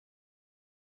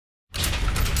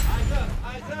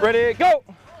Ready, go.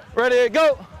 Ready,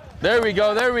 go. There we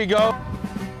go, there we go.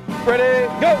 Ready,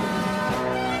 go.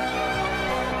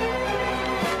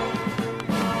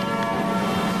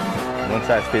 One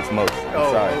size fits most.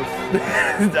 I'm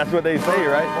sorry. That's what they say,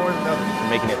 right? More than nothing.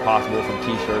 Making it possible from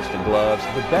t-shirts to gloves.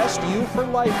 The best you for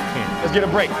life. Let's get a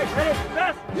break.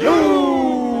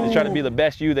 You! Let's try to be the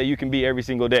best you that you can be every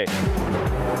single day.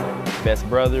 Best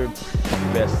brother,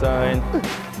 best son,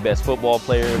 best football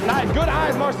player. Nice, good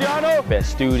eyes, Marciano. Best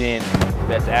student,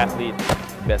 best athlete,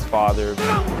 best father,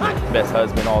 best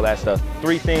husband, all that stuff.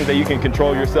 3 things that you can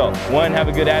control yourself. 1, have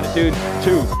a good attitude.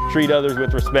 2, treat others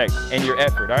with respect and your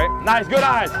effort, all right? Nice, good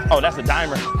eyes. Oh, that's a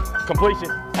dimer.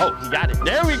 Completion. Oh, he got it.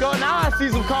 There we go. Now I see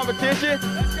some competition.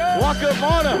 Let's go. Walk up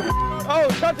on him. Oh,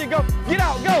 touch it, go. Get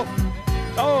out, go.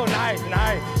 Oh, nice,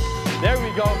 nice. There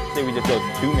we go. Say we just go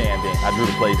 2-man then. I drew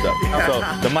the plays up. So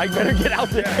the mic better get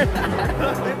out there.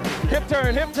 Hip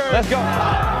turn, hip turn. Let's go.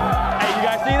 Hey, you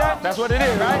guys see that? That's what it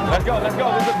is, right? Let's go, let's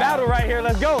go. There's a battle right here.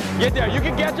 Let's go. Get there. You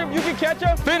can catch him. You can catch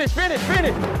him. Finish, finish,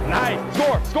 finish. Nice.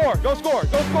 Score, score. Go score.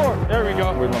 Go score. There we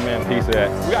go. Where's my man Pisa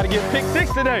at? We got to get pick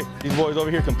 6 today. These boys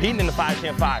over here competing in the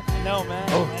 5-10-5. I know, man.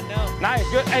 Oh. I know. Nice.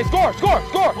 Good. Hey, score, score,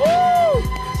 score. Woo!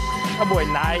 That boy,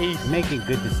 nice. Making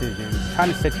good decisions, trying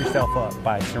to set yourself up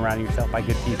by surrounding yourself by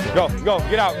good people. Go, go,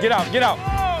 get out, get out, get out.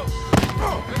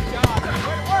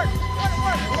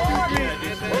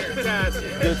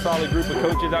 Good solid group of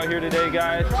coaches out here today,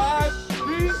 guys. 5,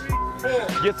 3,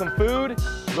 4. Get some food,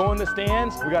 go in the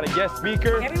stands. We got a guest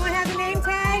speaker. Everyone has a name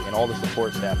tag? And all the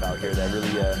support staff out here that really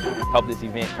helped this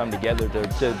event come together to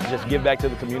just give back to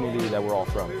the community that we're all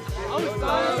from. No,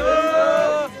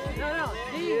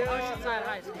 Oceanside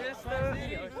High School.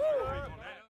 Vista.